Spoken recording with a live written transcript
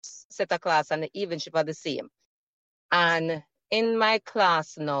set of class and the even shift are the same. And in my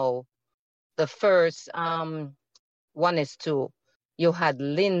class now, the first 1-2, you had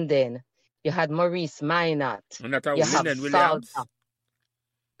Linden, you had Maurice Minot, And that's how you have Lyndon Williams. Salter.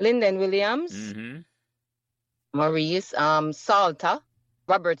 Linden Williams, Mm-hmm. Maurice, Salter,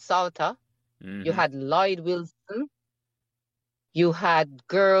 Robert Salter. Mm-hmm. You had Lloyd Wilson. You had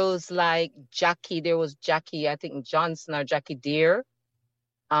girls like Jackie. There was Jackie, I think Johnson or Jackie Deere.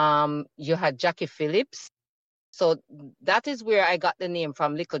 You had Jackie Phillips. So that is where I got the name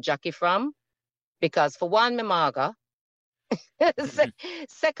from, Little Jackie from. Because for one, me maga.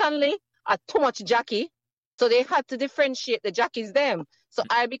 Secondly, too much Jackie. So they had to differentiate the Jackies them. So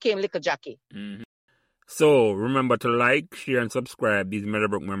I became Little Jackie. Mm-hmm. So remember to like, share, and subscribe these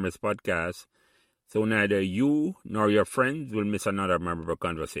Meadowbrook Members podcasts, so neither you nor your friends will miss another Meadowbrook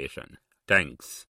conversation. Thanks.